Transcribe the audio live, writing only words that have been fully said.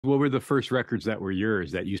What were the first records that were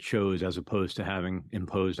yours that you chose as opposed to having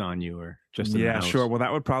imposed on you or just in the Yeah, sure. house? Well,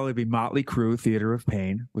 that would probably be Mötley Crüe, Theater of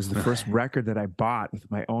Pain, was the first record that I bought with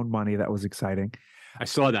my own money. That was exciting. I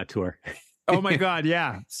saw that tour. Oh my God,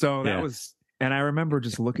 yeah. So that Yeah. was, and I remember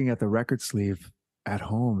just looking at the record sleeve at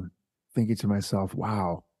home, thinking to myself,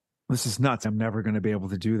 wow, this is nuts. I'm never going to be able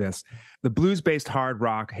to do this. The blues-based hard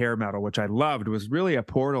rock, hair metal, which I loved, was really a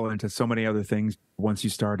portal into so many other things once you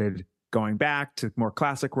started going back to more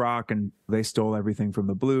classic rock, and they stole everything from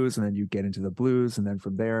the blues, and then you get into the blues, and then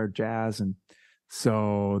from there, jazz. And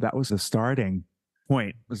so that was the starting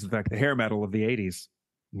point, was like the hair metal of the 80s.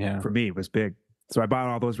 Yeah. For me, was big. So I bought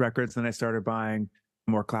all those records, then I started buying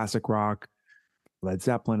more classic rock, Led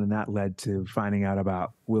Zeppelin, and that led to finding out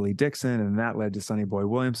about Willie Dixon, and that led to Sonny Boy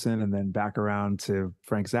Williamson, and then back around to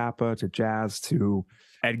Frank Zappa, to jazz, to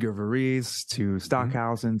Edgar Varese, to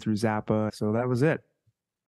Stockhausen through Zappa. So that was it.